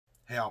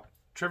Hey all,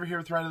 Trevor here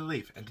with Ride of the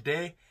Leaf, and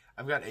today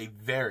I've got a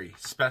very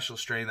special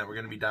strain that we're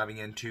going to be diving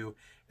into.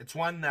 It's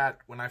one that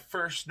when I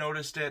first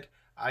noticed it,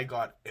 I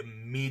got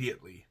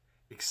immediately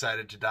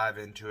excited to dive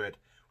into it.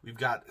 We've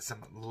got some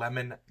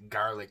lemon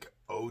garlic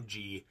OG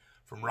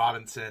from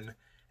Robinson.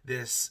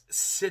 This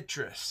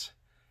citrus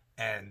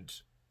and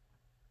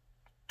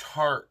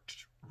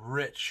tart,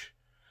 rich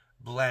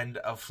blend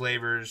of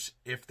flavors,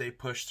 if they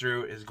push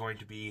through, is going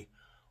to be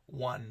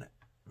one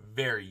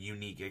very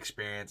unique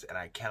experience, and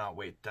I cannot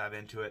wait to dive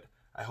into it.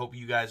 I hope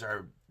you guys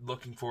are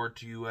looking forward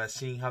to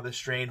seeing how this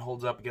strain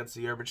holds up against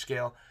the herbage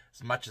scale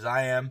as much as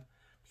I am,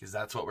 because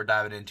that's what we're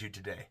diving into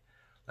today.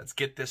 Let's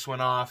get this one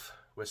off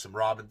with some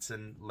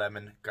Robinson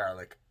Lemon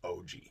Garlic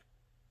OG.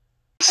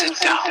 Sit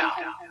down.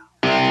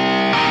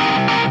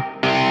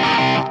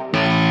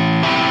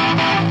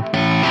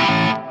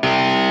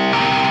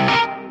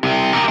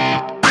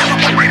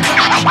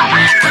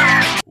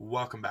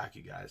 Welcome back,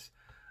 you guys.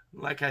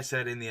 Like I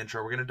said in the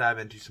intro, we're going to dive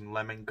into some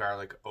lemon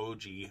garlic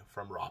OG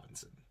from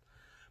Robinson.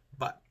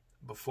 But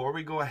before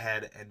we go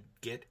ahead and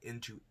get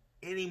into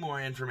any more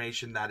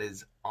information that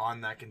is on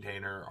that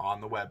container or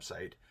on the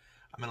website,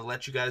 I'm going to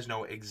let you guys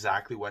know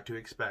exactly what to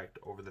expect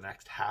over the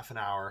next half an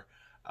hour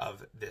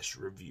of this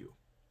review.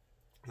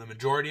 The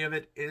majority of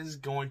it is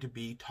going to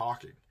be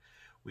talking.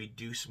 We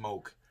do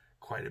smoke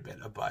quite a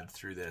bit of bud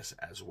through this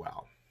as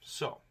well.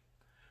 So,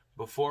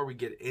 before we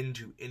get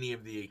into any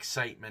of the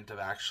excitement of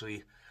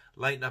actually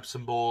lighting up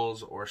some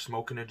bowls or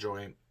smoking a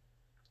joint,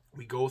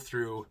 we go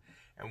through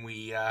and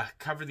we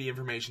cover the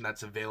information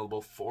that's available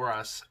for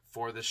us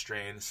for the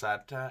strain, so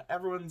that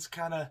everyone's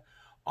kind of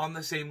on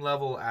the same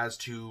level as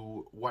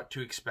to what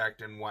to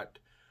expect and what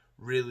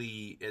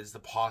really is the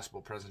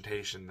possible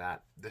presentation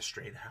that this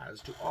strain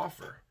has to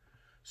offer.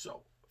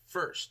 So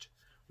first,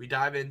 we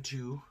dive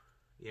into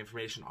the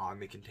information on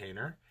the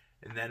container,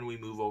 and then we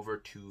move over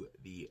to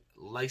the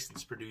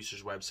licensed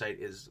producer's website.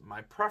 Is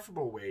my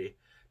preferable way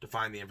to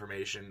find the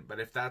information, but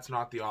if that's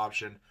not the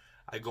option,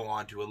 I go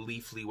on to a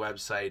Leafly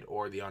website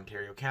or the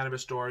Ontario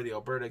Cannabis Store, the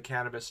Alberta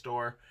Cannabis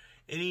Store,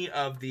 any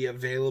of the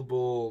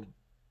available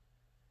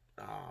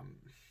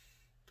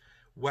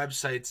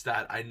websites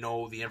that I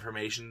know the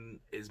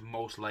information is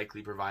most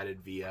likely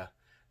provided via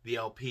the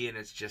LP, and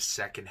it's just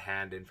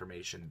secondhand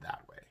information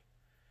that way.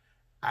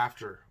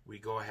 After we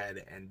go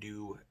ahead and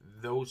do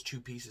those two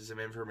pieces of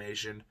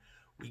information,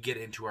 we get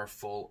into our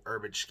full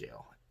herbage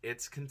scale.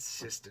 It's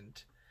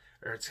consistent.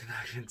 Or it's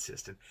not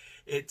consistent.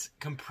 It's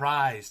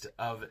comprised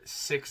of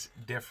 6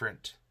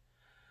 different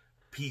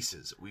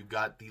pieces. We've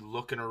got the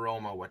look and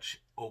aroma,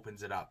 which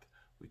opens it up.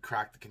 We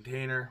crack the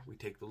container, we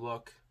take the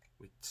look,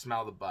 we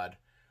smell the bud.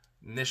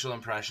 Initial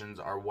impressions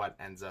are what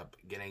ends up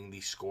getting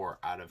the score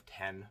out of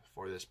 10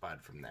 for this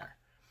bud from there.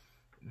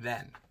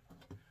 Then,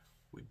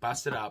 we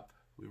bust it up,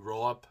 we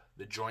roll up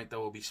the joint that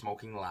we'll be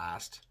smoking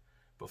last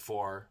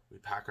before we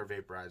pack our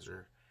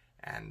vaporizer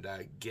and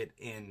get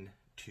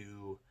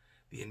into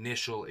the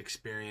initial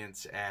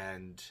experience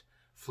and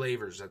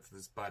flavors that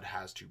this bud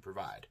has to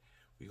provide.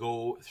 We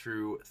go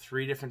through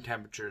 3 different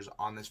temperatures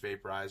on this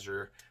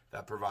vaporizer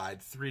that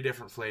provide 3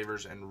 different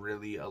flavors and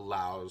really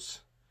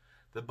allows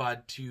the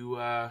bud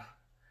to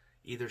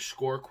either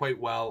score quite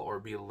well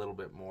or be a little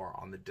bit more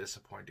on the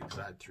disappointing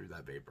side through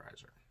that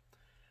vaporizer.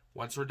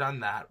 Once we're done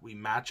that, we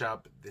match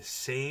up the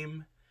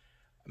same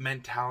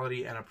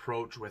mentality and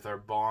approach with our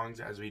bongs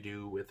as we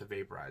do with the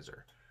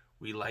vaporizer.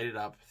 We light it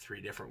up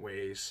 3 different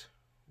ways.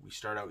 We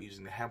start out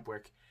using the hemp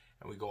wick,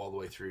 and we go all the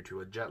way through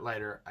to a jet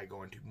lighter. I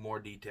go into more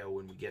detail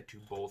when we get to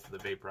both the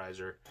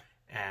vaporizer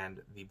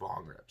and the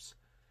bong rips.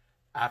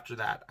 After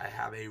that, I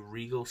have a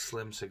Regal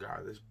Slim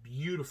cigar, this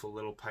beautiful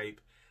little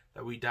pipe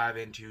that we dive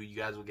into. You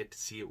guys will get to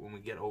see it when we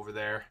get over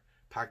there,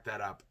 pack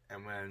that up,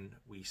 and when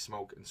we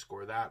smoke and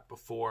score that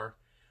before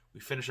we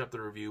finish up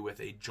the review with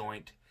a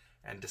joint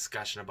and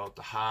discussion about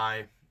the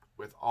high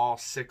with all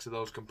 6 of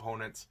those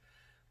components: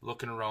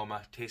 look and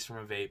aroma, taste from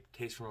a vape,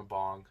 taste from a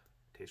bong,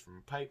 taste from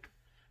a pipe,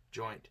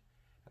 joint,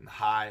 and the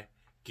high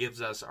gives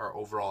us our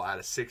overall out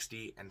of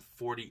 60, and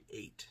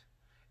 48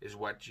 is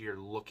what you're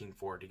looking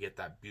for to get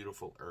that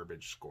beautiful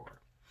herbage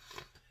score.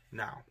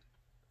 Now,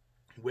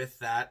 with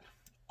that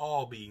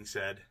all being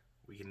said,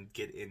 we can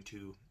get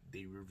into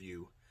the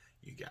review,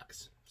 you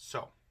guys.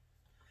 So,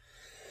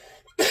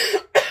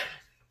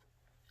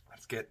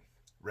 let's get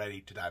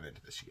ready to dive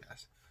into this, you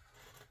guys.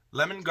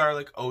 Lemon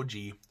Garlic OG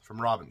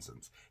from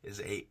Robinson's is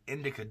a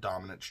indica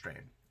dominant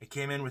strain. It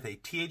came in with a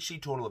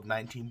THC total of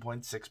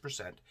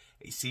 19.6%,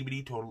 a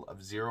CBD total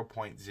of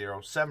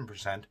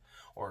 0.07%,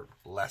 or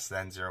less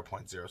than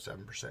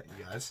 0.07%,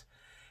 you guys.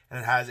 And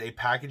it has a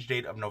package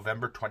date of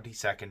November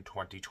 22nd,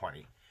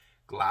 2020.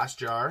 Glass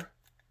jar,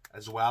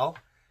 as well,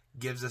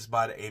 gives this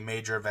bud a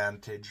major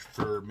advantage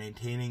for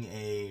maintaining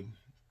a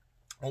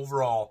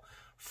overall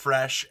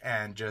fresh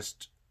and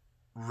just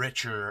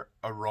richer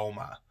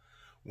aroma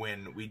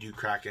when we do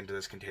crack into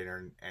this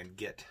container and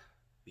get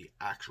the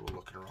actual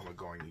look and aroma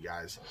going, you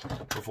guys,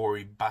 before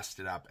we bust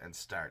it up and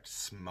start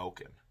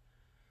smoking.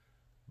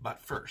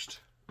 But first,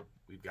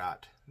 we've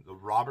got the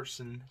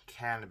Robertson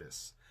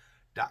Cannabis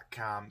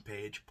cultivar.com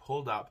page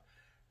pulled up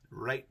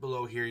right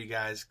below here, you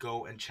guys.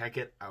 Go and check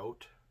it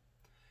out.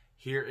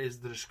 Here is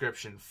the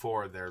description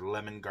for their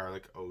Lemon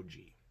Garlic OG.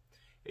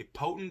 A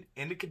potent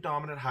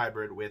indica-dominant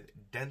hybrid with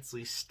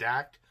densely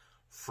stacked,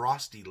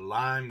 frosty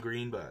lime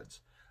green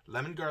buds.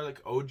 Lemon Garlic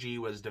OG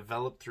was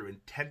developed through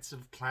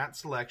intensive plant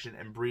selection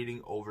and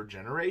breeding over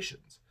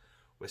generations.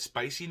 With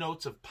spicy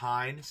notes of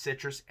pine,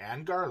 citrus,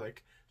 and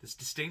garlic, this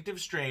distinctive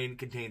strain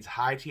contains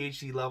high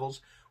THC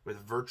levels with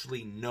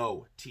virtually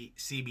no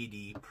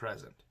CBD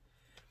present.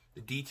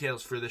 The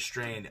details for this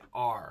strain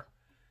are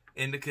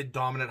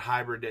indica-dominant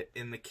hybrid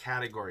in the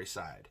category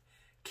side.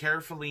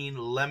 Carefulline,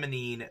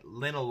 limonene,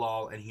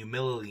 linalool, and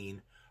humulene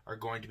are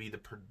going to be the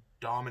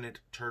predominant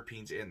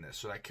terpenes in this.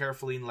 So that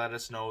carefulline let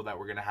us know that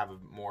we're going to have a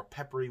more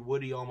peppery,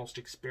 woody almost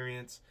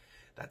experience.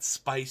 That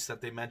spice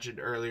that they mentioned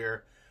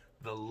earlier.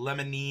 The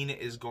limonene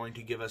is going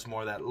to give us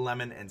more of that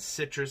lemon and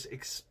citrus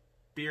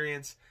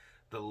experience.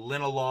 The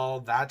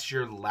linalool, that's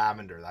your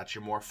lavender. That's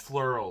your more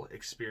floral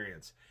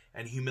experience.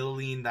 And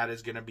humulene, that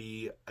is going to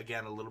be,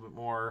 again, a little bit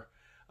more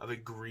of a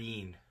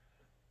green.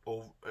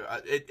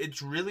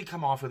 It's really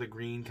come off with a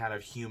green kind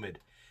of humid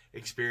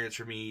experience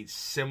for me,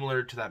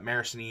 similar to that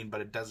maraschino, but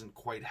it doesn't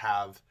quite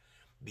have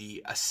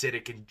the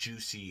acidic and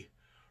juicy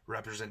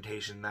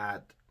representation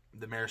that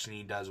the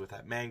maraschino does with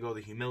that mango.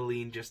 The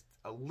humulene, just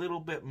a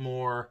little bit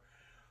more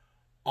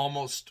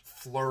almost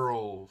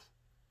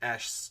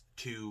floral-esque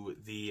to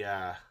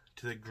the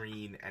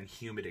green and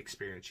humid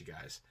experience, you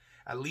guys.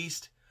 At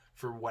least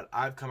for what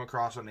I've come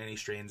across on any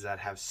strains that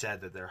have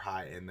said that they're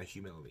high in the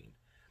humulene.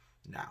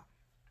 Now,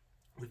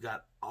 we've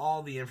got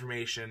all the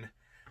information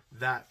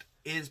that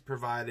is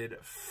provided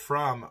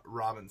from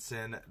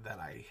Robinson that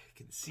I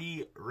can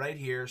see right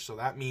here. So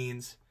that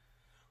means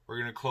we're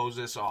going to close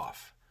this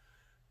off.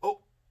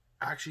 Oh,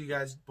 actually,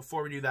 guys,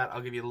 before we do that,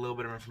 I'll give you a little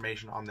bit of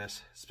information on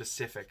this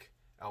specific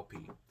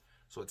LP.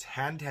 So it's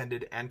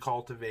hand-tended and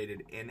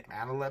cultivated in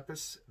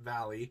Analepis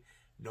Valley,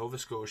 Nova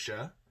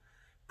Scotia.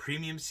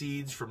 Premium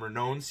seeds from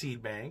renowned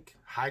seed bank.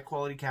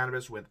 High-quality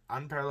cannabis with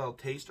unparalleled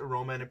taste,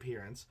 aroma, and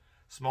appearance.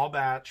 Small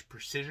batch,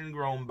 precision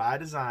grown by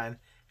design,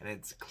 and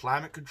it's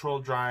climate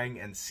controlled drying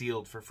and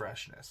sealed for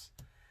freshness.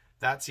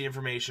 That's the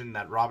information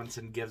that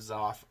Robinson gives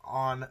off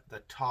on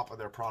the top of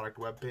their product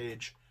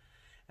webpage.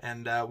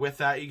 And with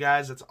that, you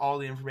guys, that's all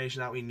the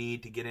information that we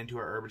need to get into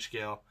our Urban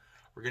Scale.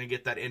 We're going to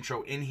get that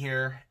intro in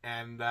here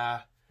and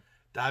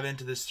dive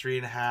into this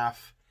 3.5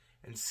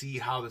 and see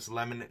how this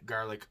Lemon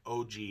Garlic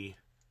OG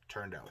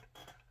turned out.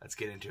 Let's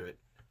get into it.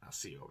 I'll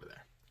see you over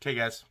there. Okay,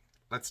 guys,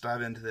 let's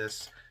dive into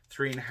this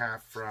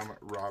 3.5 from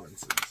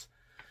Robinson's.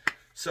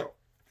 So,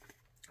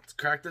 let's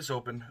crack this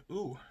open.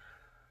 Ooh,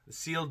 the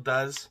seal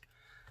does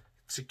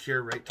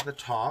secure right to the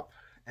top,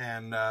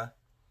 and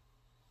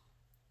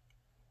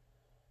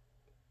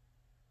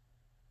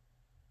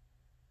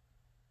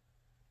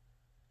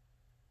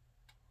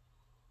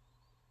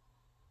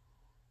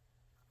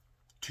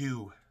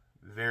two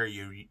very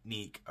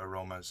unique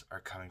aromas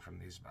are coming from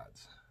these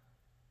buds.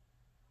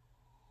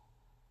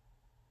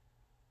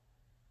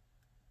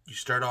 You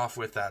start off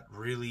with that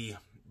really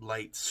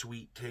light,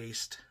 sweet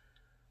taste,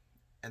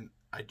 and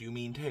I do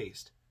mean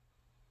taste.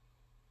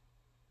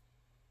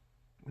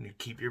 When you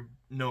keep your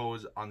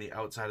nose on the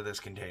outside of this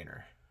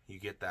container, you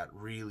get that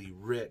really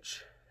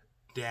rich,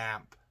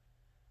 damp,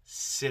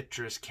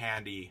 citrus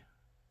candy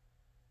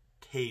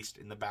taste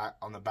in the back,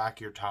 on the back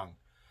of your tongue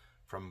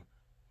from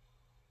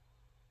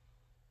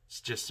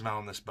just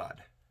smelling this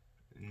bud.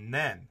 And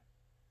then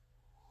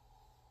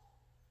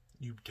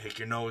you take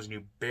your nose and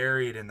you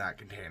bury it in that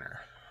container.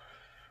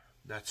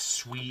 That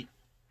sweet,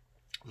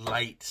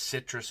 light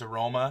citrus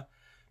aroma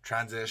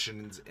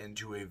transitions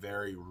into a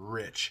very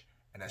rich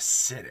and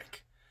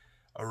acidic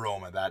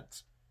aroma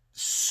that's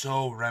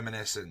so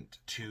reminiscent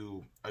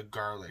to a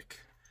garlic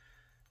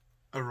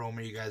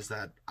aroma, you guys,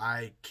 that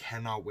I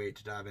cannot wait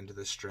to dive into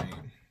this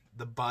strain.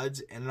 The buds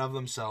in and of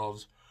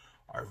themselves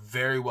are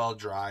very well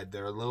dried.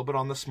 They're a little bit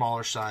on the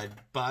smaller side,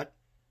 but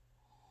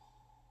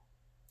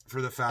for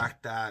the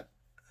fact that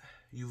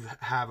you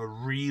have a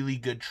really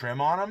good trim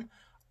on them,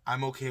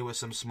 I'm okay with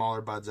some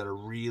smaller buds that are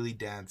really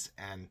dense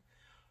and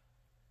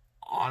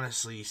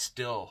honestly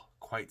still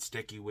quite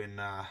sticky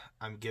when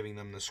I'm giving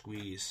them the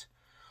squeeze.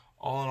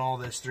 All in all,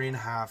 this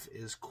 3.5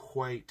 is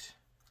quite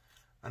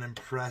an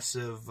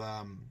impressive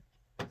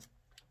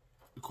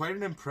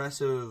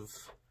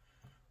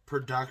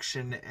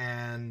production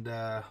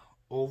and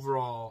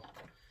overall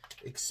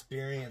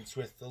experience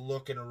with the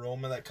look and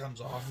aroma that comes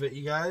off of it,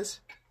 you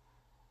guys.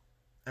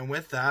 And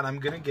with that, I'm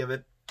gonna give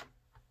it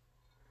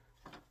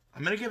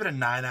a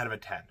 9 out of a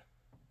 10.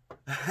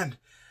 And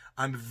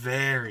I'm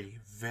very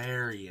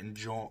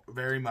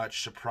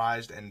much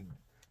surprised and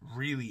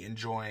really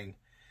enjoying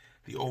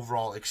the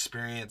overall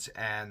experience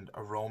and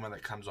aroma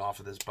that comes off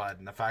of this bud.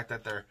 And the fact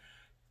that they're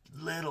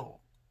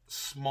not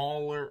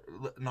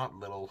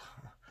little,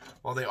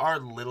 well, they are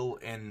little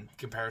in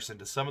comparison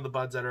to some of the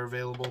buds that are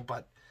available,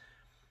 but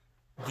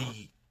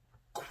the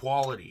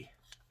quality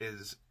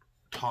is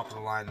top of the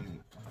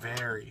line,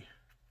 very,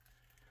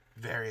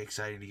 very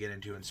exciting to get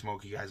into and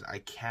smoke, you guys. I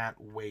can't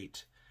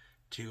wait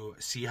to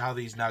see how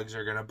these nugs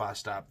are going to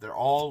bust up. They're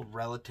all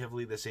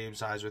relatively the same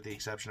size with the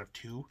exception of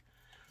 2.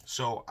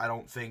 So I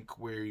don't think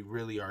we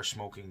really are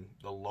smoking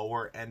the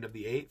lower end of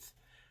the 1/8.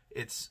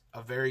 It's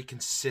a very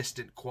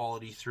consistent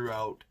quality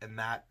throughout, and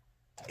that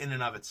in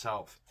and of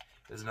itself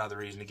is another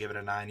reason to give it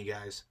a 9, you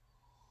guys.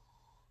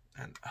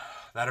 And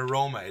that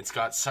aroma, it's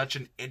got such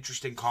an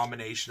interesting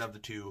combination of the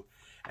two,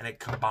 and it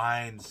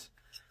combines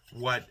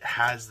what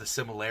has the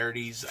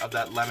similarities of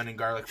that lemon and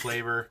garlic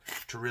flavor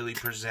to really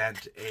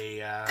present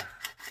a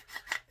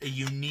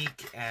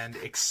unique and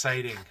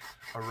exciting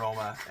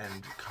aroma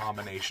and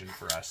combination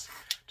for us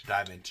to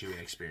dive into and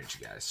experience,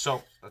 you guys.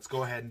 So let's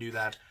go ahead and do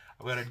that.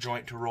 I've got a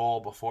joint to roll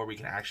before we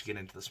can actually get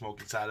into the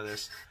smoking side of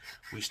this.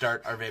 We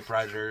start our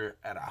vaporizer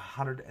at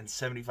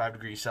 175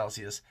 degrees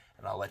Celsius,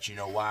 and I'll let you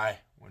know why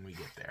when we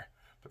get there.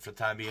 But for the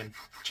time being,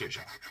 cheers,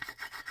 y'all.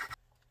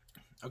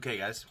 Okay,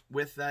 guys,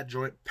 with that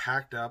joint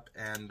packed up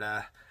and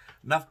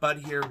enough bud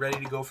here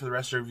ready to go for the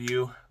rest of the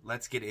review,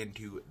 let's get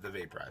into the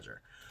vaporizer.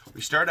 We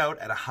start out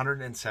at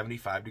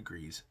 175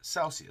 degrees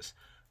Celsius.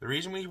 The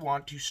reason we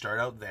want to start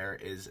out there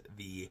is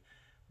the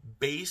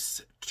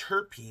base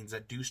terpenes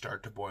that do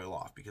start to boil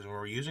off, because when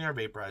we're using our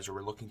vaporizer,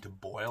 we're looking to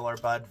boil our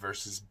bud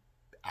versus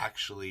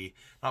actually,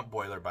 not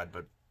boil our bud,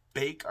 but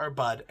bake our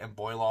bud and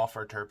boil off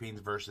our terpenes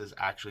versus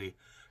actually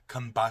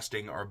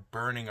combusting or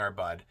burning our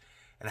bud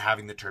and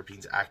having the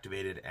terpenes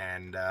activated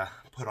and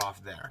put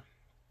off there.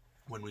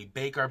 When we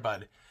bake our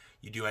bud,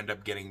 you do end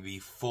up getting the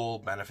full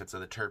benefits of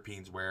the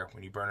terpenes, where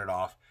when you burn it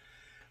off,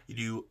 you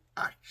do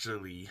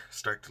actually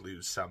start to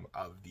lose some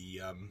of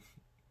the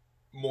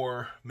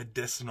more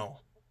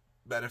medicinal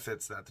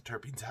benefits that the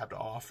terpenes have to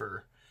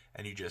offer,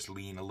 and you just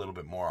lean a little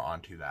bit more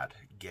onto that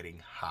getting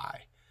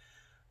high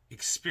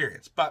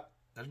experience. But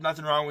there's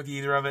nothing wrong with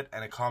either of it,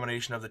 and a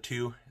combination of the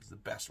two is the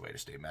best way to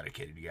stay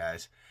medicated, you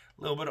guys.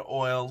 A little bit of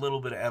oil, a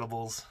little bit of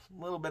edibles,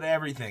 a little bit of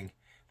everything.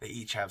 They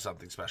each have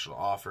something special to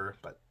offer,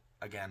 but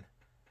again,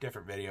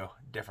 different video,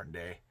 different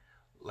day.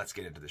 Let's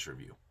get into this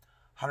review.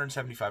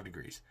 175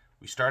 degrees.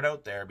 We start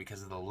out there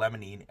because of the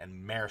limonene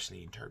and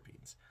maraschino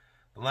terpenes.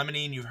 The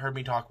limonene, you've heard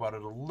me talk about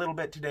it a little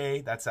bit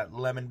today. That's that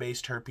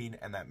lemon-based terpene,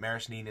 and that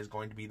maraschino is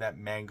going to be that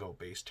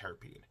mango-based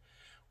terpene.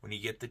 When you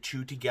get the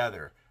two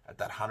together at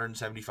that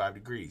 175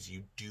 degrees,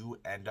 you do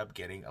end up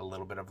getting a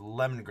little bit of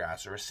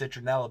lemongrass or a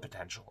citronella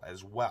potential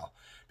as well,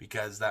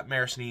 because that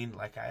maraschino,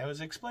 like I was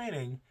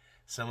explaining,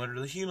 similar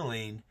to the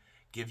humulene,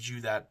 gives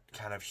you that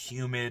kind of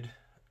humid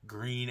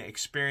green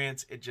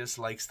experience. It just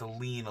likes to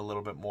lean a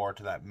little bit more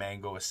to that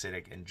mango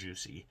acidic and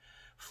juicy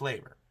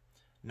flavor.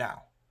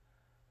 Now,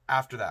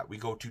 after that, we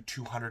go to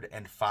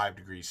 205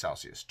 degrees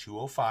Celsius.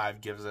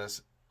 205 gives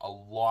us a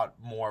lot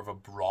more of a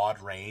broad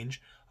range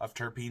of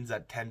terpenes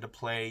that tend to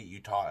play. You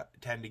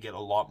tend to get a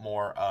lot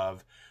more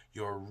of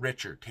your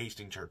richer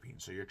tasting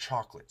terpenes. So your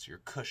chocolates, your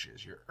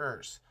cushes, your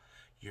earths,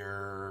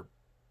 your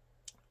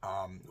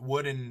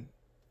wood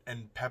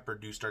and pepper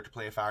do start to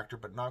play a factor,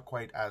 but not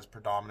quite as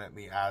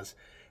predominantly as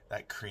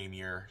that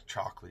creamier,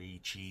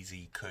 chocolatey,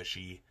 cheesy,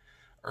 cushy,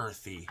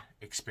 earthy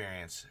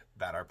experience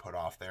that are put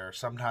off there.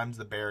 Sometimes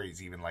the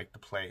berries even like to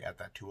play at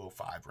that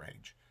 205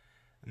 range.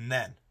 And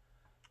then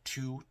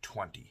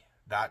 220.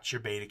 That's your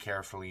beta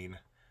carotene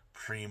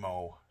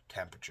primo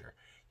temperature.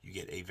 You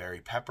get a very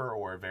pepper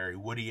or a very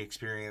woody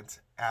experience,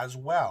 as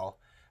well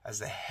as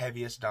the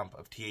heaviest dump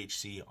of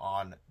THC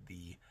on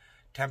the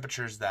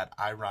temperatures that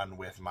I run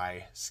with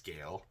my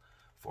scale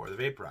for the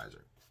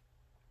vaporizer.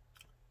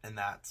 And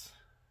that's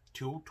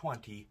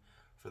 220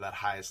 for that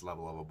highest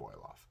level of a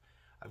boil off.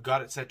 I've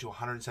got it set to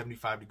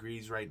 175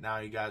 degrees right now,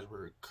 you guys.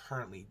 We're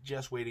currently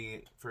just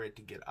waiting for it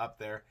to get up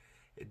there.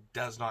 It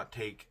does not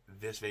take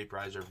this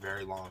vaporizer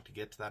very long to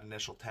get to that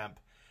initial temp.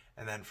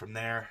 And then from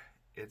there,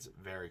 it's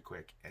very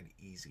quick and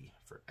easy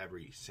for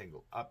every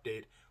single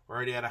update. We're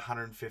already at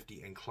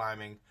 150 and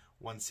climbing,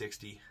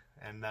 160,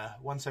 and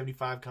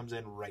 175 comes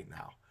in right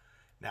now.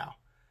 Now,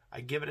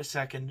 I give it a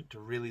second to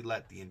really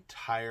let the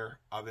entire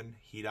oven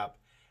heat up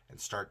and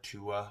start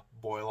to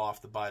boil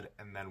off the bud,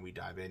 and then we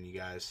dive in, you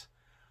guys.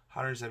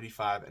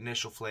 175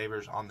 initial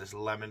flavors on this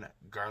lemon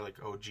garlic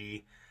OG.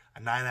 A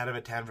 9 out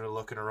of 10 for the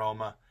look and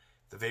aroma.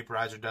 If the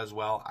vaporizer does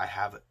well, I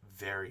have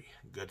very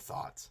good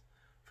thoughts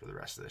for the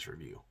rest of this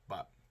review.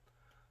 But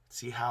let's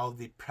see how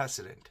the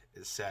precedent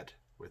is set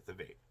with the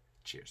vape.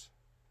 Cheers.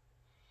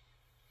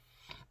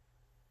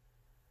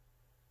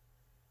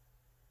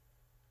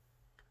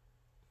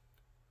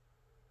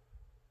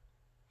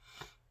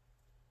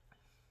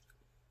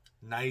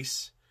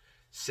 Nice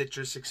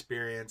citrus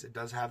experience. It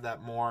does have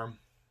that more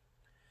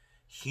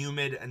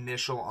humid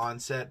initial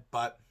onset,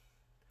 but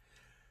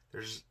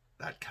there's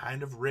that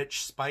kind of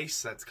rich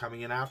spice that's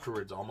coming in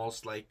afterwards,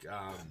 almost like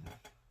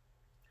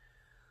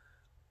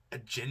a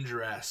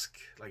ginger-esque,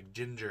 like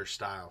ginger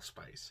style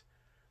spice.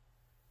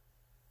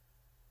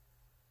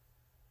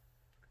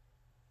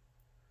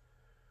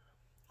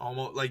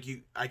 Almost like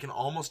I can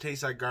almost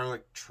taste that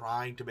garlic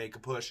trying to make a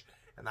push,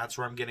 and that's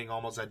where I'm getting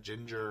almost that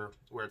ginger,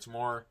 where it's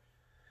more.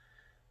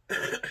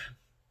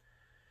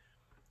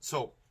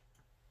 So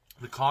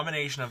the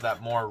combination of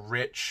that more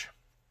rich,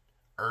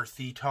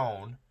 earthy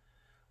tone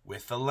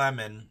with the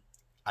lemon,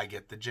 I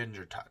get the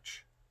ginger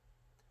touch.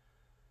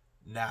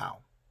 Now,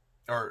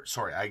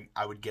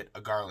 I would get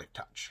a garlic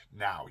touch.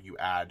 Now you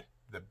add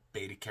the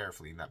beta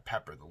carotene, that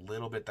pepper, the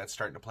little bit that's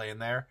starting to play in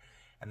there,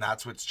 and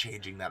that's what's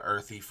changing that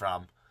earthy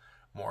from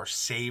more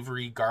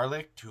savory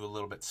garlic to a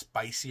little bit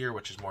spicier,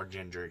 which is more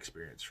ginger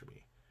experience for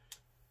me.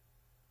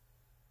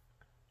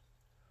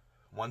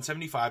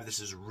 175, this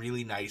is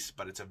really nice,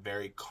 but it's a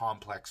very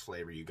complex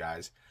flavor, you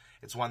guys.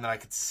 It's one that I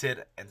could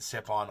sit and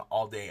sip on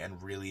all day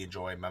and really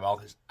enjoy. My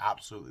mouth is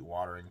absolutely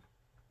watering.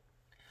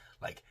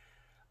 Like,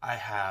 I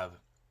have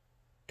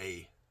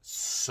a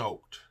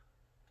soaked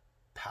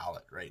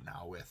palate right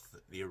now with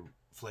the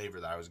flavor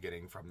that I was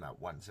getting from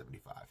that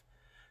 175.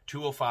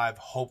 205,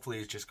 hopefully,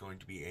 is just going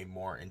to be a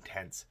more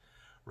intense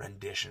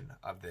rendition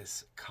of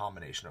this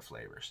combination of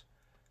flavors.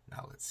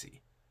 Now, let's see.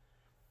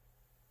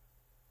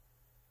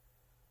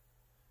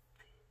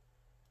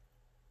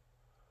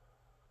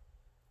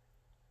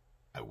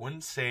 I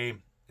wouldn't say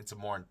it's a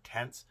more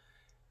intense,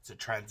 it's a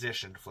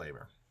transitioned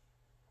flavor.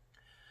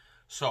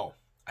 So,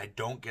 I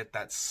don't get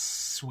that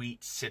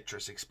sweet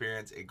citrus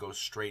experience. It goes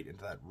straight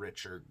into that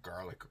richer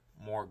garlic,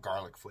 more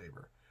garlic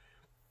flavor.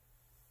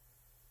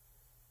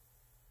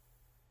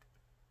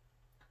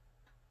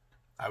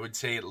 I would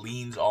say it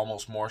leans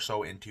almost more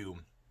so into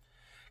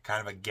kind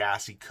of a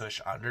gassy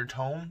kush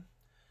undertone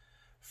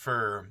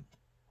for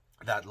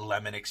that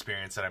lemon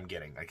experience that I'm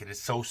getting. Like, it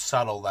is so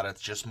subtle that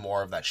it's just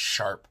more of that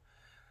sharp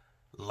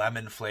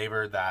lemon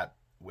flavor that,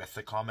 with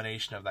the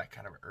combination of that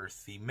kind of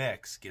earthy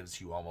mix,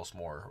 gives you almost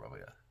more of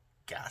a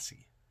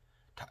gassy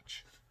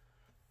touch.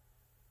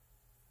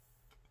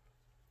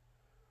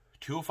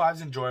 205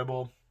 is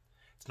enjoyable.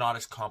 It's not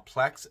as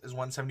complex as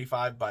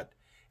 175, but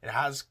it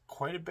has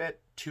quite a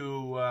bit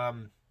to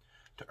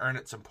earn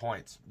it some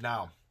points.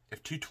 Now,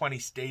 if 220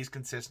 stays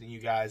consistent, you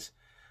guys,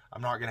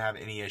 I'm not going to have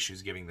any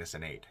issues giving this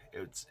an 8.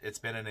 It's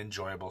been an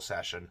enjoyable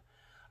session.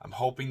 I'm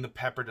hoping the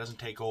pepper doesn't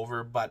take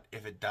over, but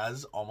if it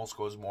does, almost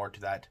goes more to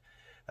that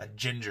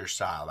ginger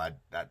style,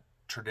 that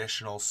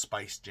traditional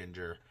spiced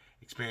ginger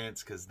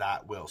experience, because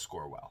that will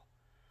score well.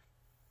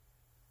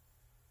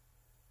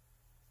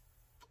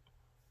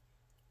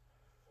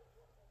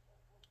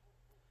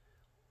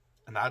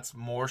 And that's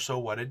more so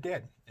what it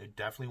did. It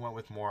definitely went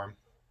with more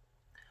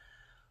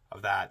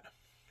of that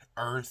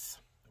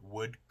earth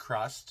wood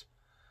crust,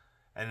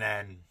 and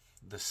then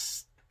the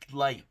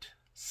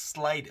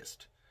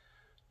slightest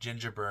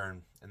ginger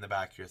burn in the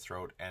back of your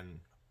throat,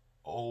 and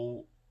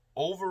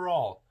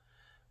overall,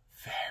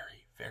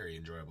 very, very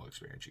enjoyable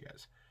experience, you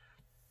guys.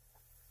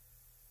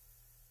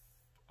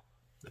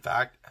 The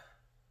fact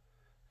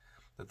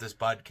that this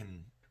bud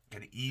can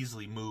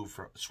easily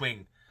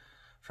swing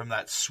from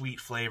that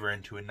sweet flavor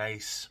into a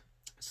nice,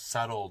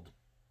 subtle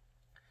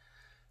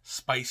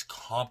spice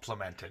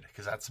complemented,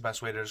 because that's the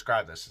best way to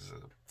describe this, is a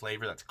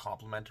flavor that's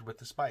complemented with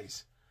the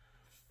spice.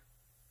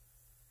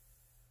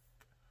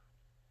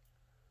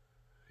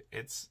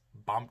 It's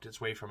bumped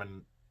its way from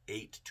an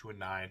 8 to a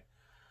 9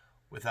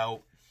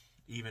 without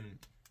even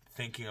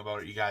thinking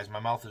about it, you guys. My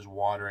mouth is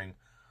watering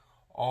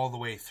all the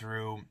way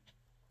through.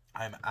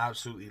 I'm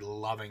absolutely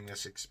loving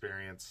this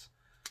experience.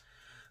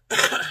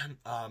 I'm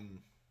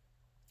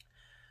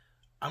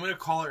going to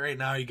call it right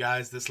now, you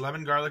guys. This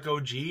Lemon Garlic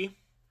OG,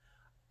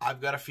 I've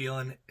got a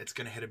feeling it's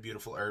going to hit a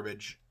beautiful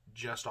herbage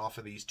just off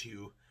of these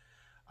two.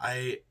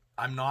 I'm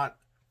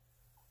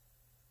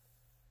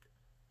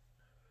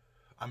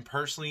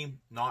personally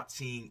not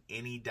seeing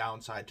any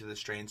downside to the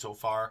strain so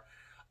far,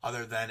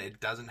 other than it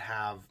doesn't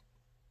have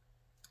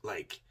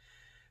like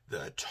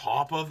the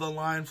top of the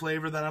line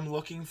flavor that I'm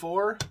looking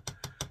for,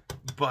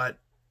 but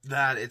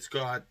that it's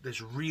got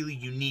this really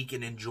unique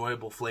and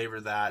enjoyable flavor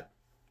that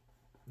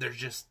there's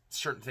just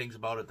certain things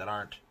about it that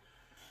I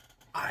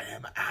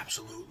am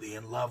absolutely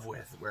in love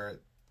with, where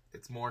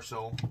it's more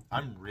so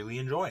I'm really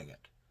enjoying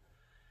it.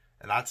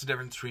 And that's the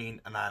difference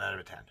between a 9 out of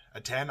a 10.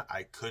 A 10,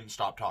 I couldn't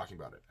stop talking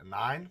about it. A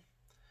 9,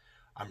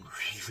 I'm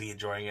really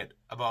enjoying it,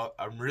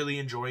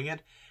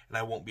 and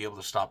I won't be able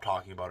to stop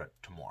talking about it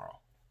tomorrow.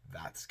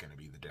 That's going to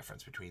be the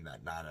difference between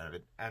that 9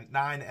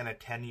 and a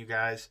 10, you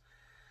guys.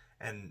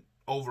 And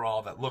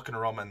overall, that look and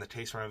aroma and the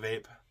taste from a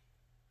vape,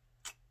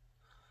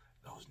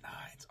 those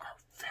 9s are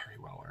very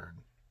well earned.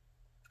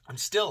 I'm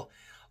still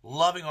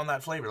loving on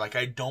that flavor. Like,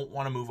 I don't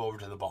want to move over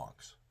to the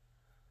bongs.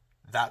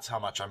 That's how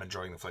much I'm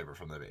enjoying the flavor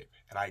from the vape.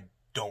 And I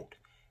don't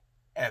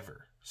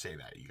ever say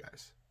that, you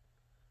guys.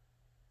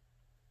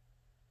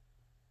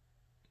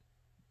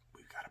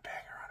 We've got a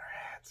banger on our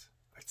hands.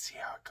 Let's see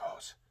how it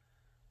goes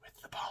with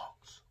the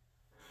bongs.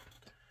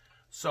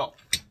 So,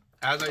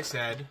 as I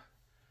said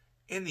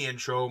in the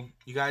intro,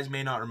 you guys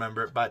may not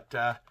remember it, but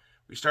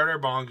we start our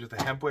bongs with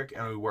a hemp wick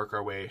and we work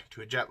our way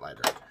to a jet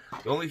lighter.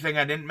 The only thing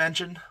I didn't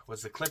mention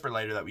was the clipper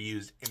lighter that we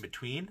used in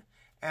between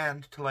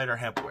and to light our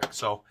hemp wick.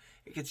 So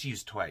it gets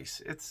used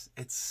twice. It's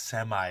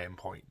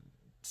semi-important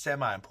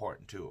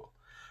tool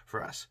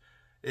for us.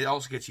 It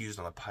also gets used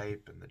on the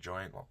pipe and the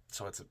joint. Well,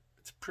 so it's a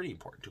pretty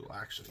important tool,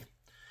 actually.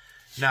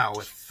 Now,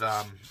 with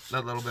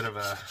that little bit of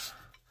a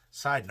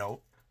side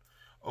note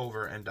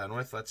over and done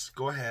with, let's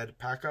go ahead,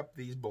 pack up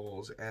these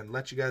bowls, and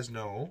let you guys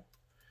know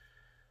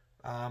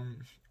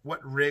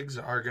what rigs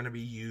are going to be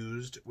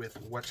used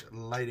with what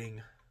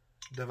lighting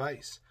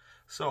device.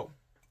 So,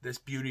 this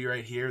beauty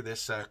right here,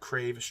 this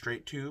Crave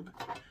straight tube,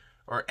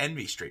 or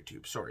Envy straight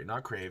tube, sorry,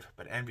 not Crave,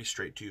 but Envy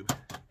straight tube,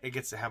 it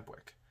gets the hemp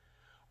wick.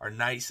 Our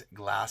nice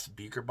glass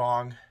beaker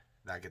bong,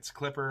 that gets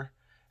clipper,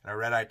 and a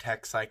Red Eye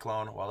Tech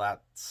Cyclone, well,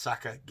 that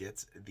sucker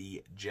gets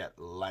the jet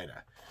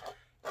lighter.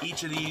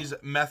 Each of these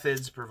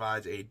methods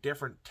provides a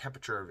different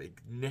temperature of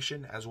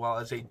ignition as well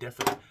as a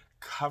different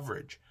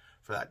coverage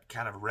for that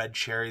kind of red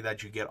cherry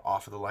that you get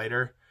off of the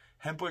lighter.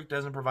 Hempwick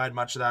doesn't provide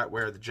much of that,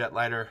 where the jet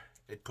lighter,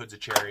 it puts a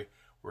cherry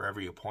wherever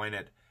you point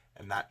it,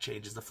 and that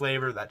changes the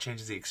flavor, that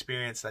changes the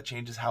experience, that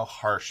changes how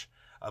harsh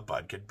a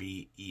bud could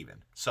be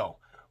even. So,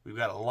 we've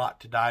got a lot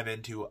to dive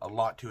into, a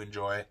lot to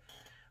enjoy.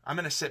 I'm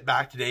going to sit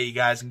back today, you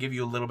guys, and give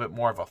you a little bit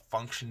more of a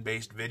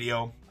function-based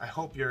video. I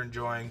hope you're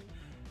enjoying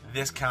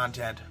this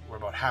content. We're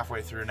about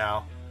halfway through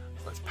now.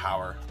 Let's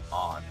power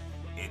on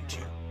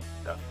into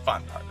the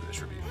fun part of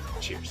this review.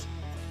 Cheers.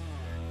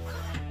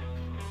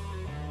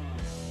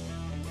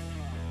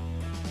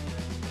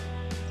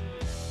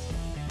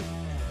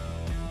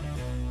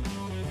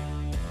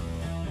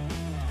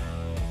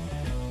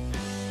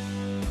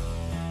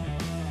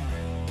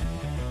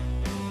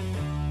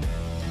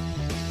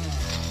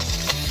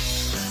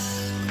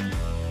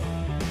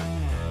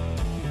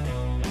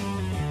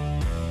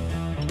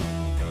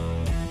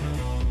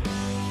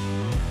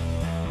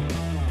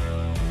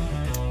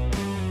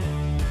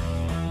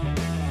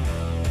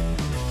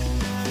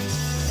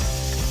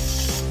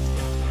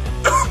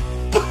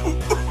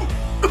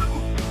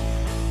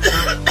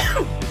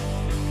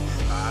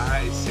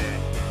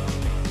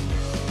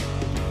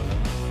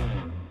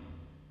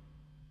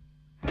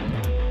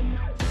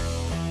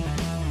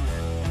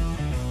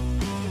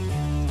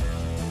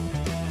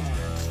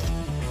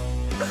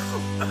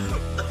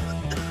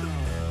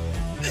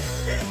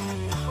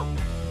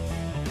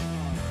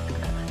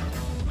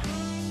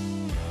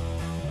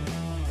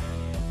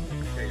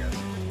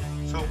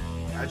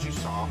 As you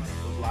saw,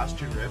 those last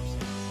two rips,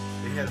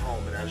 they hit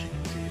home, and as you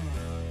can see,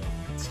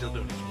 it's still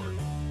doing its work.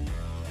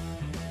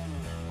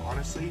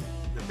 Honestly,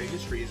 the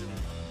biggest reason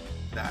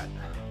that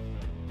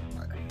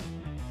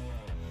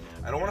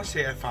I don't want to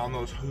say I found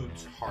those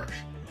hoots harsh,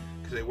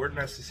 because they weren't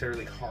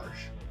necessarily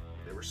harsh.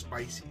 They were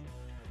spicy.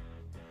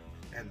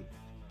 And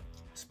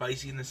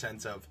spicy in the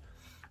sense of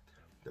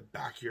the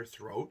back of your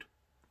throat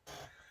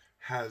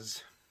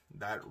has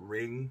that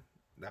ring,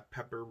 that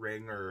pepper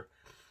ring, or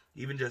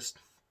even just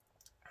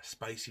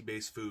spicy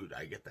based food,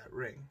 I get that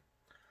ring.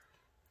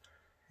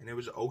 And it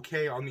was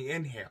okay on the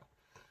inhale.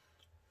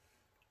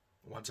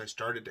 Once I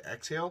started to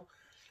exhale,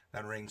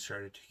 that ring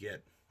started to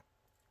get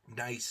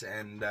nice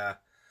and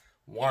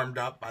warmed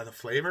up by the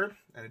flavor,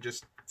 and it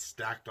just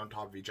stacked on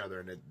top of each other,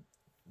 and it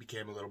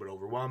became a little bit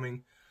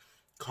overwhelming.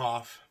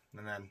 Cough,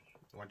 and then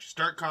once you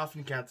start coughing,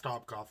 you can't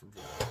stop coughing.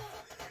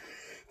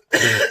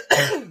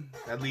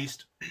 At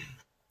least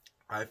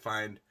I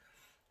find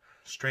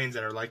strains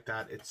that are like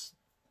that, it's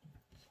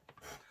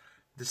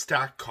the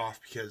stacked cough,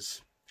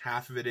 because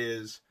half of it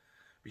is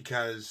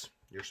because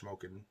you're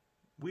smoking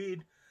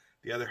weed,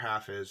 the other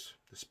half is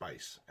the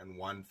spice, and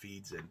one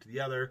feeds into the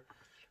other,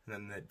 and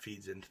then that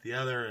feeds into the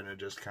other, and it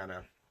just kind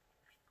of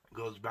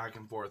goes back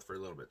and forth for a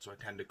little bit. So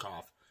I tend to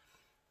cough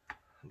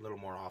a little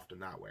more often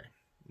that way.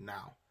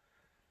 Now,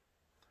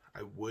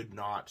 I would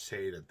not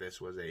say that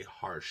this was a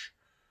harsh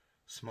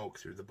smoke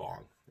through the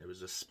bong. It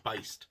was a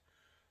spiced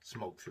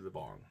smoke through the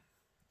bong.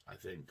 I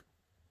think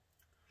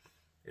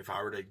if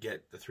I were to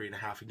get the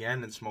 3.5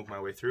 again and smoke my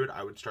way through it,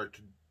 I would start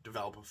to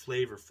develop a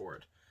flavor for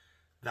it.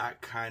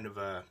 That kind of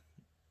a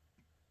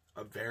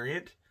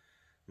variant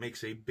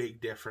makes a big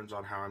difference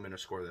on how I'm going to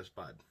score this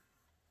bud.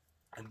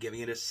 I'm giving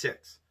it a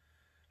 6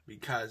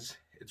 because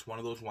it's one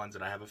of those ones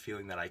that I have a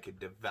feeling that I could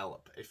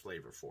develop a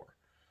flavor for.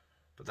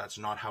 But that's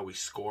not how we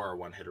score our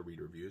one-hitter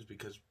weed reviews,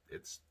 because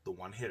it's the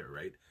one hitter,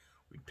 right?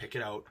 We pick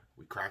it out,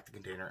 we crack the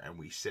container, and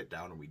we sit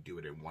down and we do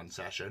it in one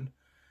session.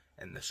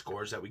 And the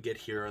scores that we get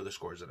here are the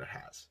scores that it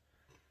has.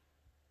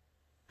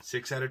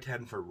 6 out of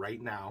 10 for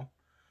right now,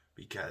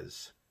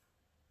 because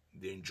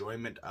the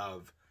enjoyment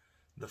of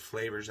the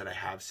flavors that I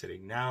have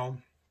sitting now,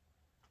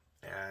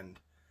 and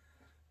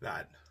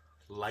that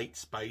light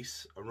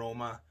spice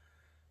aroma,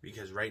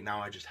 because right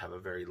now I just have a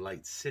very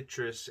light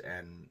citrus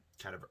and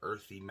kind of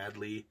earthy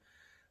medley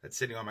that's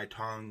sitting on my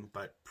tongue,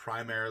 but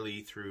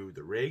primarily through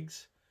the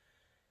rigs,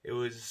 it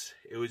was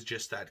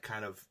just that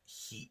kind of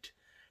heat,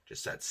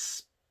 just that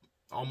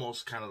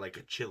almost kind of like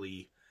a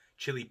chili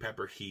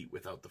pepper heat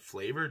without the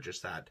flavor,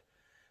 just that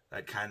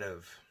kind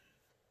of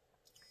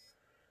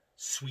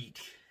sweet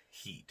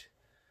heat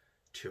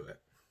to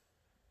it.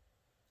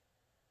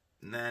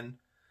 And then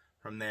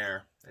from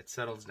there, it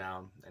settles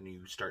down and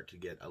you start to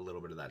get a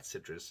little bit of that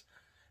citrus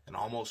and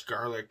almost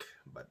garlic,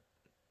 but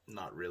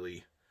not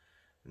really,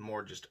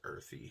 more just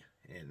earthy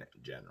in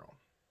general.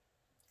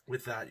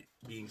 With that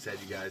being said,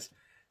 you guys,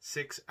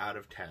 6 out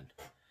of 10.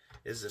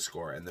 is the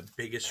score. And the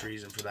biggest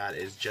reason for that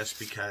is just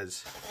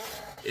because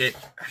it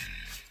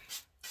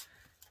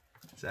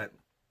is that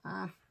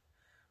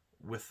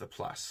with the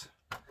plus.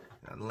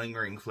 And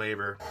lingering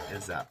flavor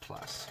is that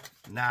plus.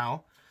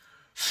 Now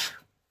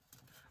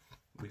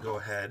we go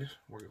ahead,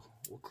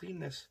 we'll clean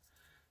this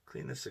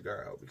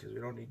cigar out because we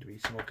don't need to be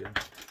smoking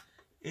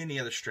any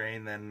other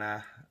strain than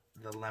the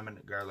lemon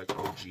garlic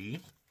OG.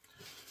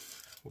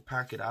 We'll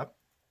pack it up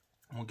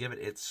and we'll give it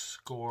its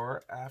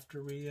score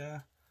after we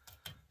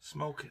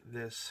smoke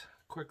this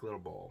quick little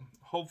bowl.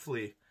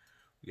 Hopefully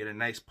we get a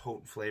nice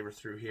potent flavor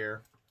through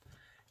here,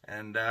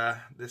 and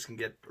this can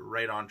get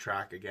right on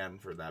track again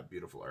for that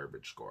beautiful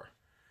herbage score.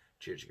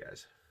 Cheers, you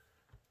guys.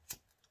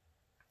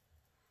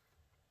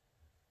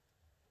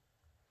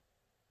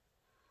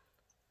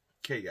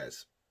 Okay,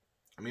 guys,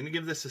 I'm going to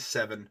give this a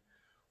 7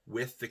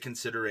 with the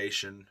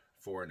consideration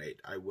for an 8.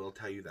 I will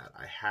tell you that.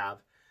 I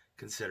have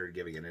considered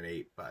giving it an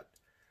 8, but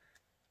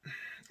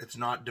it's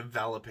not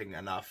developing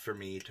enough for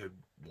me to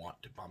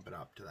want to bump it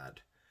up to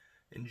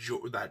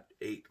that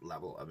 8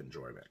 level of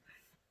enjoyment.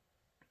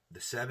 The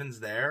 7's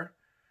there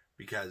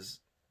because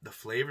the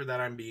flavor that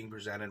I'm being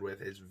presented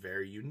with is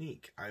very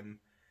unique. I'm,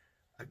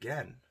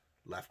 again,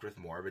 left with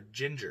more of a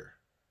ginger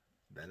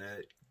than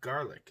a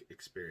garlic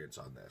experience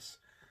on this.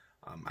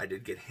 I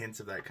did get hints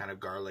of that kind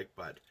of garlic,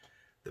 but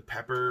the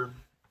pepper,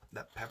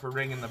 that pepper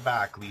ring in the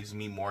back leaves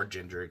me more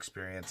ginger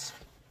experience,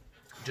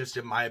 just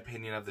in my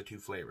opinion, of the two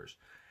flavors.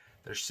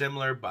 They're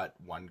similar, but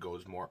one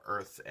goes more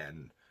earth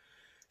and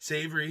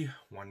savory,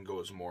 one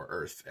goes more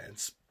earth and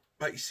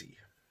spicy.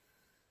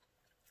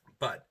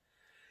 But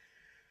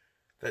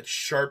that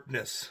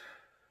sharpness,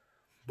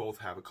 both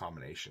have a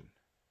combination,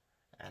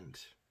 and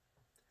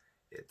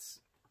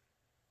it's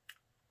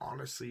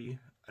honestly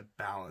a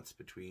balance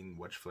between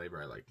which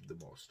flavor I like the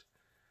most.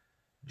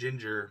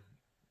 Ginger,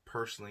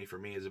 personally, for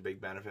me, is a big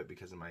benefit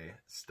because of my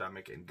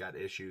stomach and gut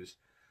issues.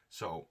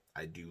 So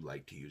I do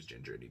like to use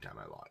ginger anytime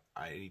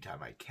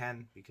I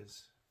can,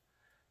 because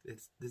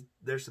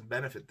there's some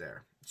benefit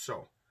there.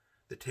 So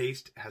the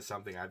taste has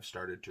something I've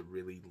started to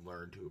really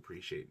learn to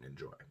appreciate and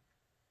enjoy.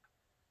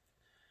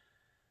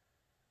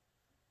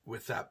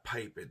 With that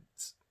pipe,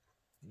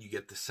 you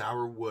get the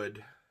sour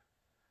wood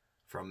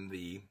from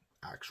the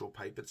actual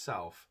pipe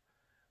itself,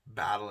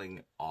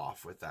 battling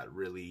off with that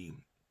really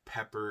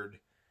peppered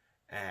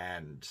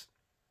and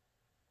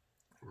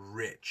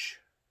rich,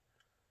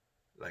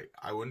 like,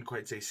 I wouldn't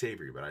quite say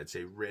savory, but I'd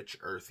say rich,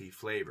 earthy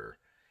flavor.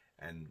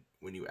 And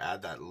when you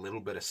add that little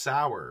bit of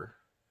sour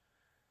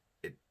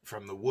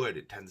from the wood,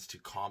 it tends to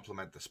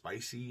complement the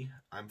spicy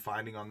I'm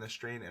finding on this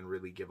strain and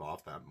really give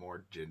off that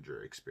more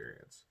ginger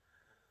experience.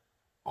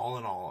 All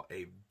in all,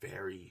 a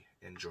very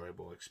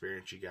enjoyable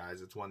experience, you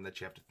guys. It's one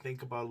that you have to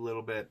think about a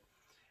little bit.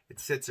 It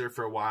sits there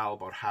for a while.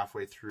 About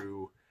halfway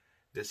through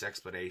this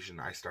explanation,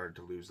 I started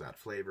to lose that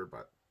flavor,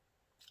 but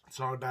it's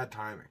not a bad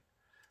timing.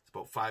 It's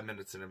about 5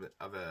 minutes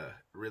of a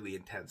really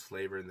intense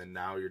flavor, and then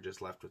now you're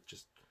just left with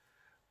just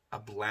a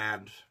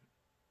bland,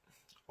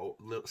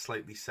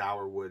 slightly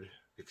sour wood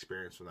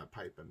experience from that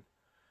pipe. And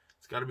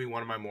it's got to be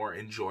one of my more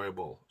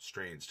enjoyable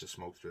strains to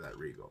smoke through that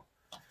Regal.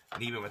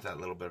 And even with that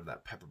little bit of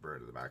that pepper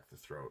burn in the back of the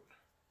throat,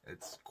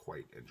 it's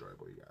quite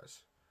enjoyable, you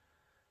guys.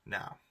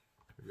 Now,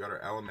 we've got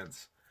our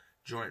elements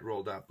joint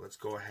rolled up. Let's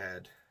go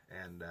ahead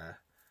and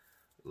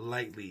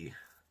lightly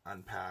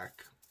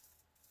unpack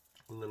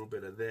a little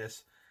bit of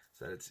this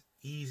so that it's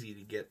easy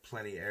to get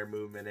plenty of air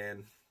movement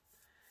in.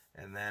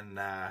 And then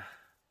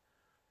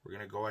we're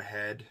going to go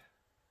ahead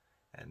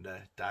and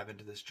dive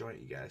into this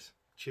joint, you guys.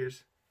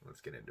 Cheers.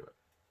 Let's get into it.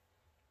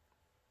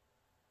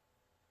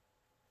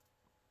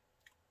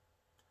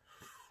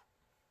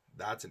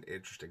 That's an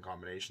interesting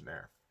combination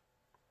there.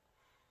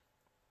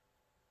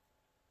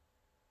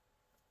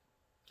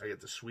 I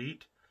get the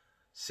sweet,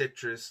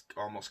 citrus,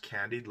 almost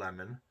candied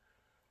lemon.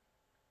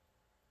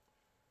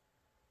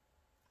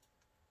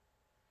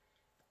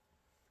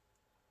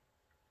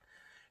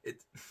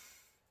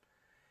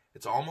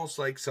 It's almost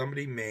like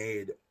somebody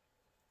made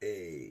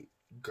a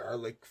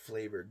garlic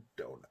flavored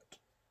donut.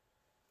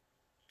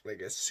 Like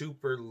a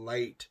super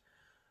light,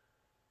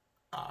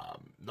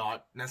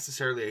 not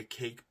necessarily a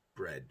cake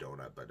bread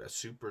donut, but a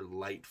super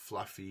light,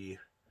 fluffy,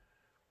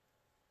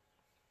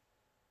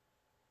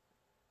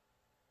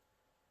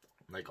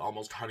 like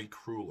almost honey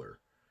cruller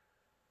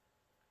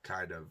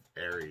kind of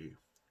airy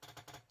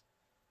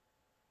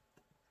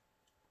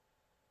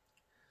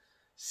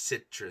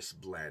citrus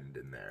blend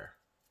in there.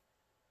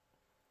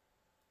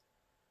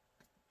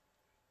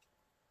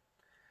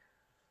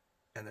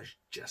 And there's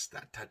just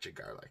that touch of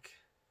garlic.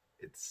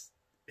 It's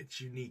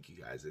unique,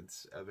 you guys.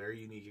 It's a very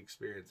unique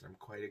experience, and I'm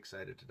quite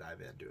excited to dive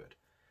into it.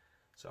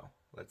 So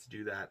let's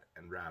do that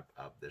and wrap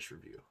up this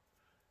review.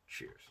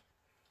 Cheers.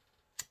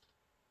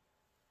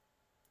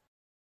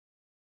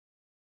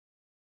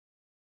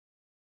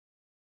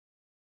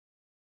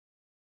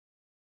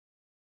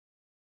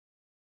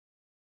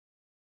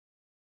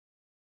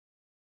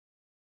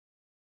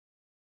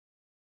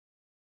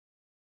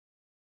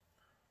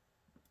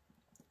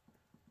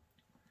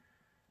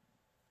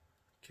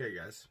 Okay,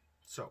 guys.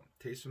 So,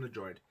 taste from the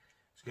joint.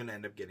 He's going to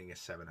end up getting a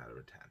 7 out of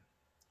a 10.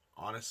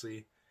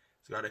 Honestly,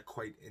 it's got a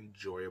quite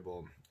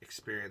enjoyable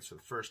experience for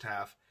the first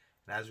half.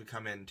 And as we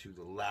come into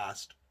the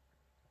last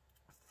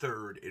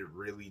third, it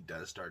really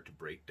does start to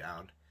break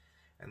down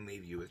and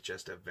leave you with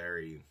just a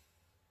very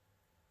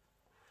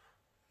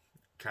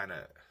kind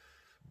of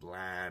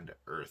bland,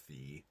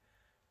 earthy,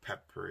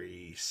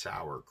 peppery,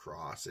 sour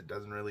cross. It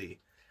doesn't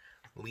really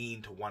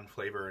lean to one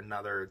flavor or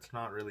another. It's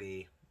not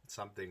really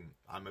something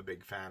I'm a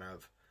big fan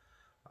of.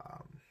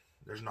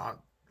 There's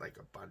not like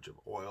a bunch of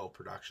oil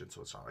production,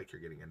 so it's not like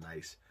you're getting a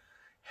nice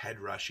head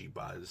rushy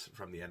buzz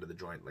from the end of the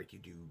joint like you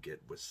do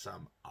get with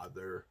some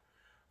other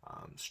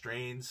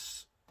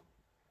strains.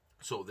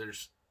 So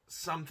there's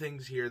some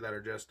things here that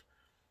are just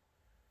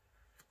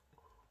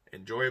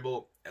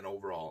enjoyable and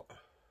overall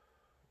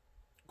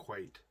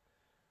quite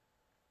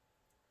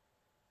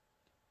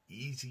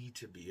easy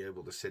to be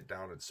able to sit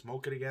down and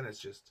smoke it again. It's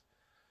just,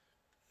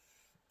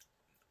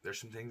 there's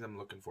some things I'm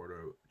looking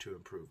forward to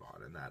improve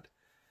on, and that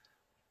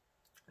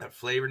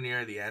flavor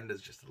near the end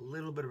is just a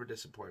little bit of a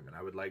disappointment.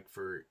 I would like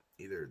for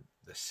either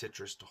the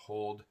citrus to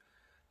hold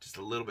just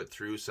a little bit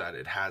through so that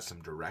it has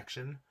some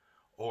direction,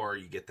 or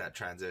you get that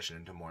transition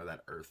into more of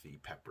that earthy,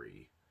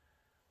 peppery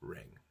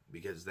ring,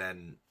 because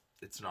then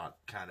it's not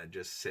kind of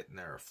just sitting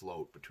there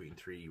afloat between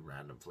three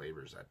random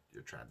flavors that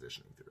you're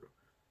transitioning through.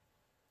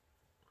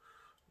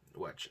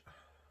 Which,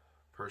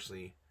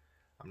 personally,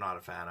 I'm not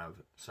a fan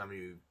of.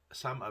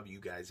 Some of you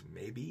guys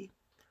may be,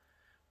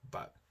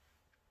 but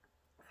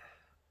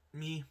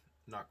me,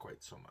 not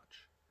quite so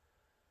much.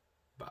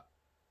 But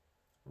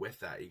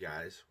with that, you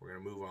guys, we're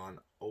going to move on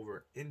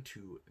over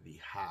into the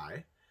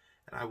high,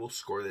 and I will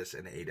score this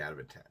an 8 out of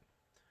a 10.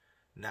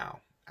 Now,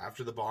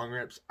 after the bong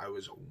rips, I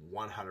was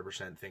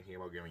 100% thinking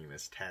about giving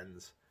this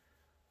 10s.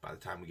 By the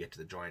time we get to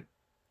the joint,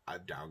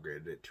 I've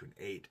downgraded it to an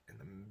 8, and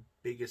the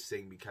biggest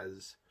thing,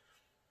 because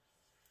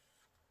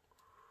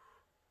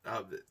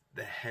of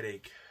the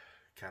headache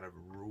kind of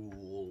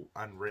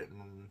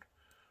unwritten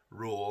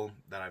rule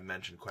that I've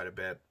mentioned quite a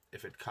bit.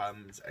 If it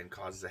comes and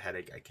causes a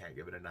headache, I can't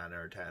give it a 9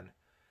 or a 10. And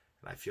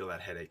I feel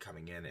that headache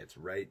coming in. It's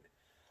right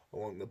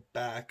along the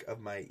back of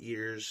my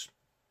ears,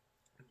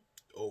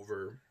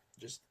 over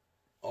just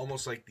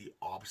almost like the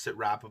opposite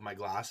wrap of my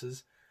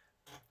glasses.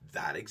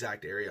 That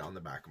exact area on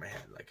the back of my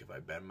head. Like if I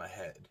bend my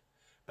head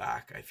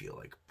back, I feel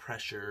like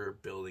pressure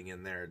building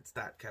in there. It's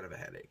that kind of a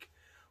headache,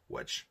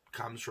 which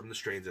comes from the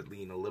strains that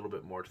lean a little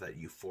bit more to that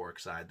euphoric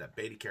side, that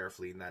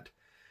beta-carotene,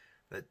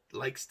 that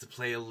likes to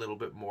play a little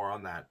bit more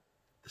on that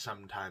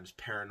sometimes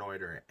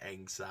paranoid or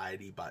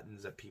anxiety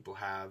buttons that people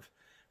have.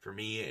 For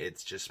me,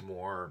 it's just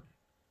more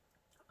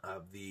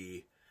of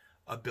the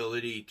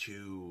ability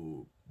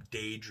to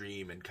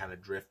daydream and kind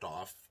of drift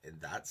off in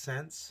that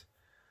sense.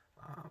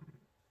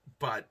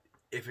 But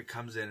if it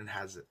comes in and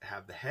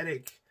have the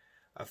headache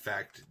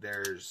effect,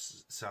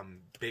 there's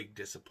some big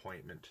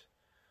disappointment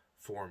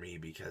for me,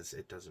 because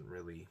it doesn't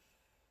really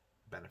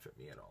benefit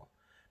me at all,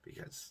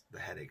 because the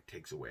headache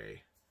takes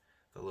away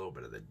the little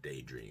bit of the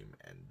daydream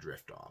and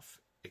drift off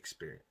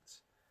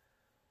experience.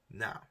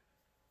 Now,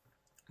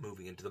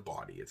 moving into the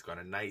body, it's got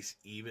a nice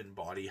even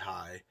body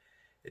high.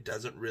 It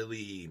doesn't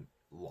really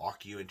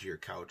lock you into your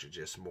couch. It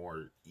just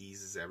more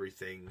eases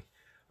everything.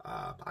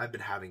 I've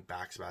been having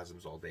back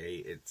spasms all day.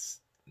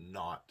 It's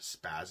not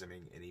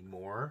spasming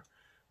anymore,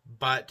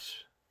 but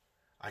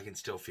I can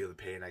still feel the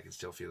pain. I can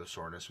still feel the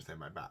soreness within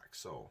my back.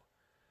 So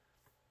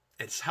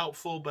it's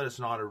helpful, but it's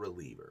not a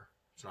reliever.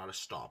 It's not a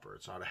stopper.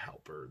 It's not a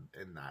helper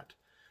in that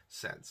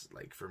sense.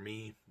 Like for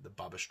me, the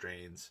Bubba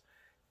strains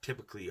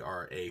typically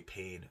are a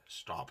pain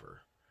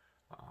stopper.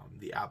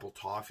 The apple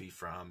toffee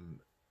from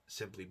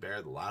Simply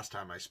Bare, the last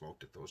time I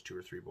smoked it, those 2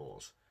 or 3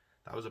 bowls,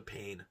 that was a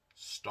pain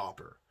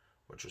stopper,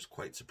 which was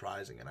quite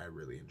surprising and I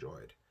really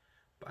enjoyed.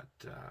 But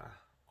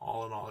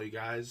all in all, you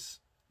guys,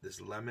 this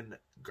lemon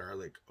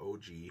garlic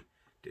OG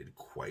did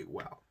quite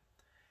well.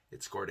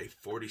 It scored a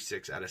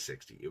 46 out of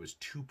 60. It was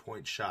 2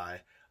 points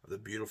shy of the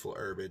beautiful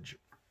herbage.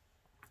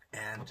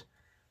 And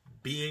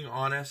being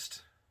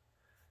honest,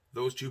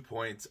 those 2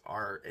 points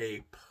are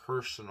a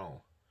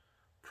personal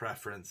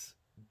preference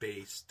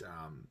based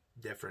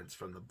difference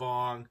from the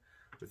bong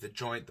with the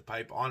joint, the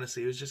pipe.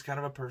 Honestly, it was just kind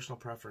of a personal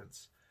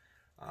preference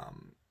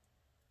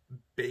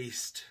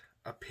based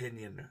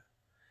opinion.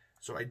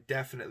 So I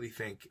definitely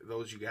think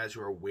those of you guys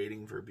who are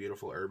waiting for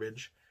beautiful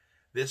herbage,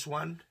 this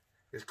one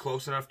is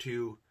close enough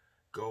to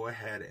go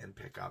ahead and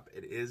pick up.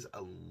 It is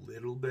a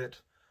little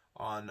bit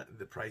on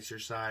the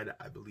pricier side.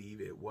 I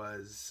believe it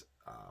was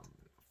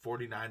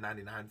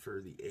 $49.99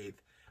 for the 8th,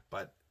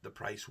 but the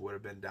price would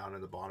have been down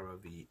in the bottom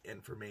of the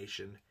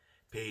information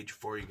page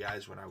for you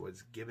guys when I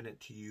was giving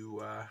it to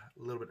you a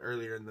little bit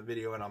earlier in the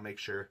video, and I'll make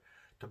sure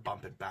to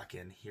bump it back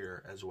in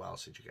here as well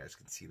so that you guys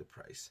can see the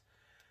price.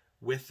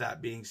 With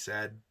that being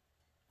said,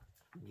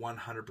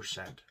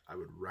 100% I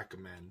would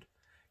recommend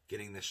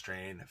getting this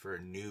strain for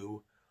a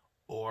new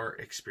or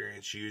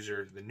experienced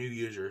user. The new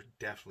user,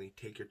 definitely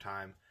take your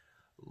time,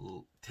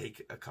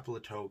 take a couple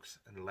of tokes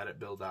and let it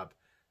build up.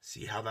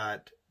 See how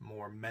that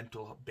more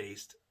mental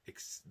based,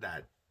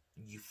 that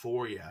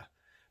euphoria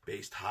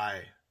based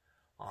high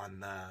on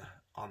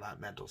that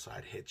mental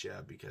side hit you,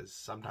 because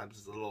sometimes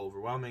it's a little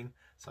overwhelming,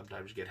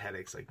 sometimes you get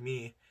headaches like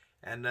me,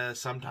 and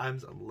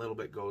sometimes a little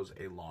bit goes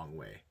a long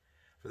way.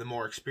 For the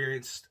more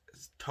experienced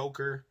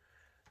toker,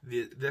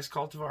 this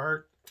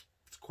cultivar,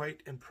 it's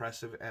quite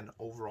impressive and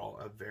overall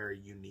a very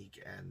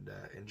unique and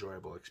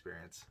enjoyable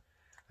experience.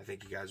 I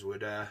think you guys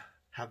would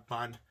have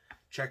fun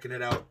checking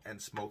it out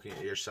and smoking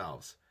it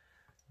yourselves.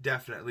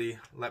 Definitely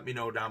let me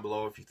know down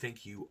below if you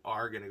think you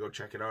are going to go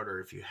check it out, or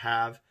if you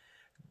have.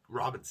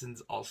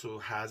 Robinson's also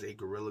has a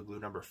Gorilla Glue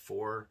number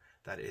 4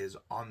 that is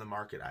on the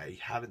market. I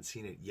haven't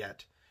seen it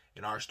yet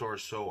in our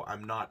stores, so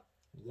I'm not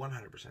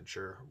 100%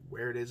 sure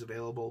where it is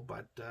available,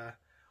 but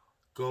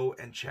go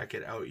and check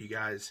it out, you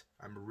guys.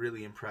 I'm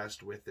really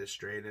impressed with this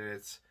strain, and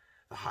it's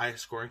the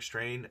highest scoring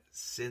strain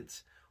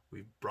since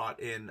we've brought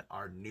in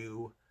our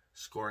new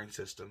scoring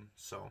system,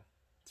 so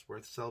it's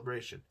worth a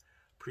celebration.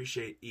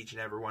 Appreciate each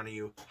and every one of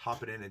you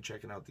hopping in and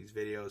checking out these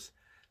videos.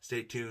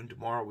 Stay tuned.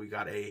 Tomorrow we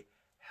got a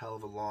hell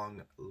of a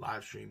long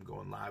live stream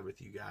going live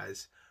with you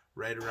guys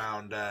right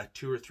around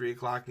 2 or 3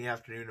 o'clock in the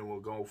afternoon, and we'll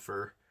go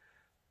for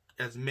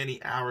as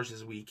many hours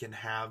as we can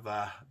have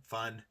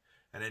fun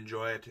and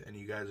enjoy it, and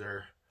you guys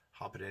are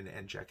hopping in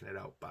and checking it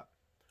out. But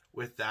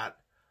with that,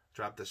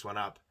 drop this one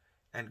up.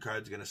 End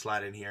card's going to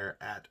slide in here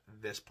at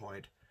this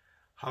point.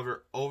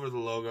 Hover over the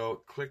logo,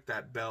 click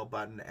that bell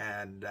button,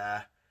 and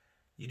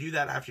you do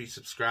that after you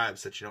subscribe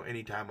so that you know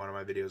anytime one of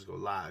my videos go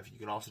live. You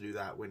can also do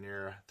that when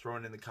you're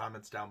throwing in the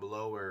comments down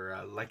below or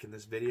liking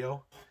this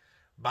video.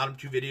 Bottom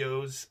 2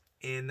 videos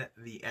in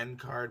the end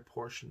card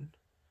portion.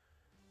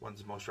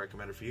 One's the most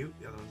recommended for you,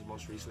 the other one's the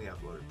most recently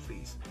uploaded.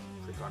 Please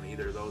click on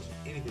either of those.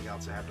 Anything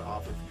else I have to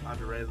offer from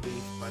Underrated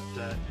Leaf.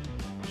 But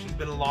she's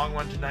been a long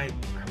one tonight.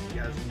 I hope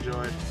you guys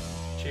enjoyed.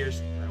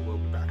 Cheers.